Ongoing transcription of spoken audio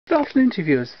Good afternoon to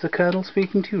viewers. The Colonel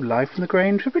speaking to you live from the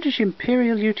Grange for British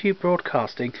Imperial YouTube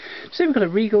Broadcasting. Today we've got a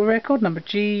Regal record, number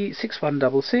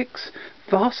G6166,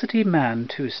 Varsity Man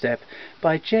two-step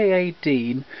by J.A.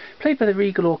 Dean, played by the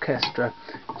Regal Orchestra.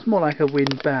 It's more like a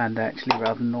wind band actually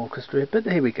rather than an orchestra, but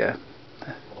here we go.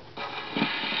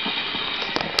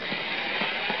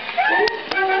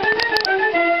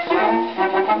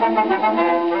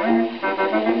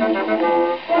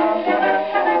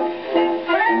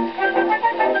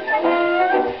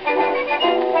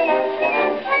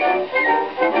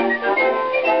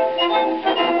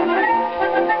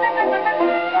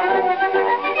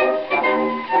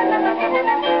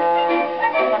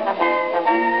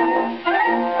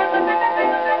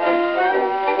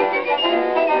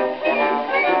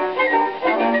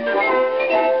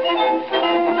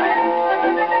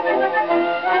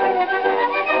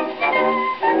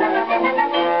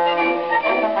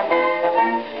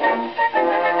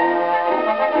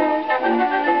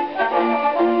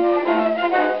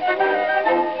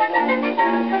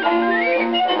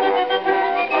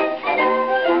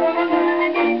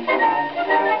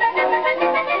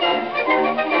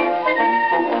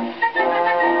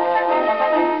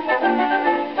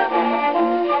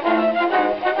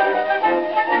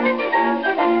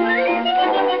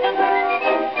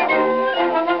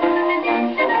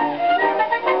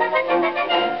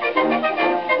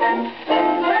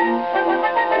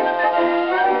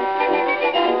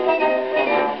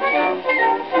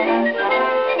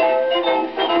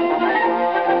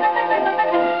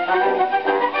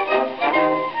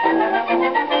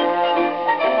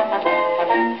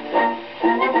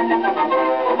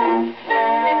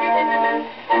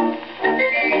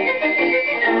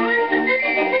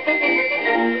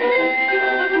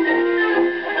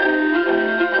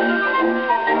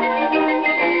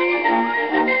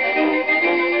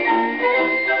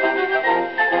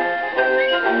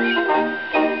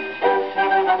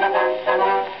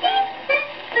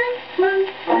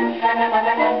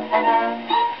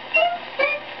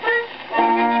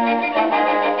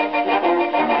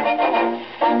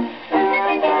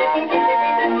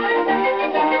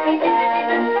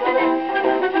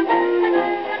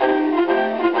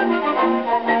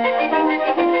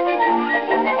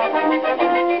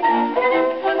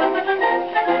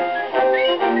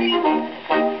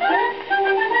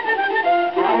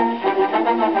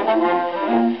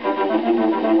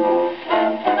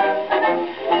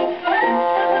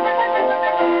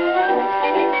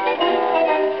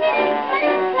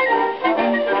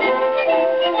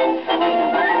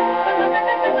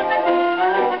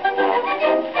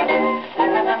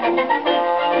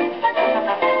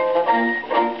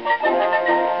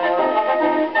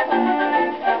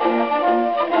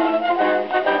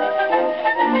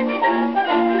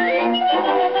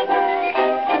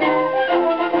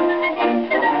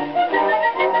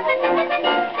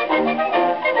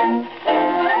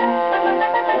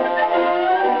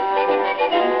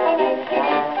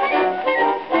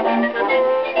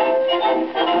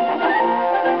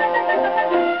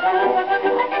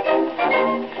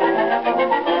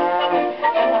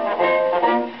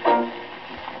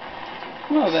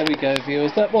 Well, there we go,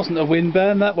 viewers. That wasn't a wind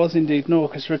band, that was indeed an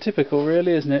orchestra. Typical,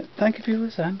 really, isn't it? Thank you,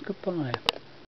 viewers, and goodbye.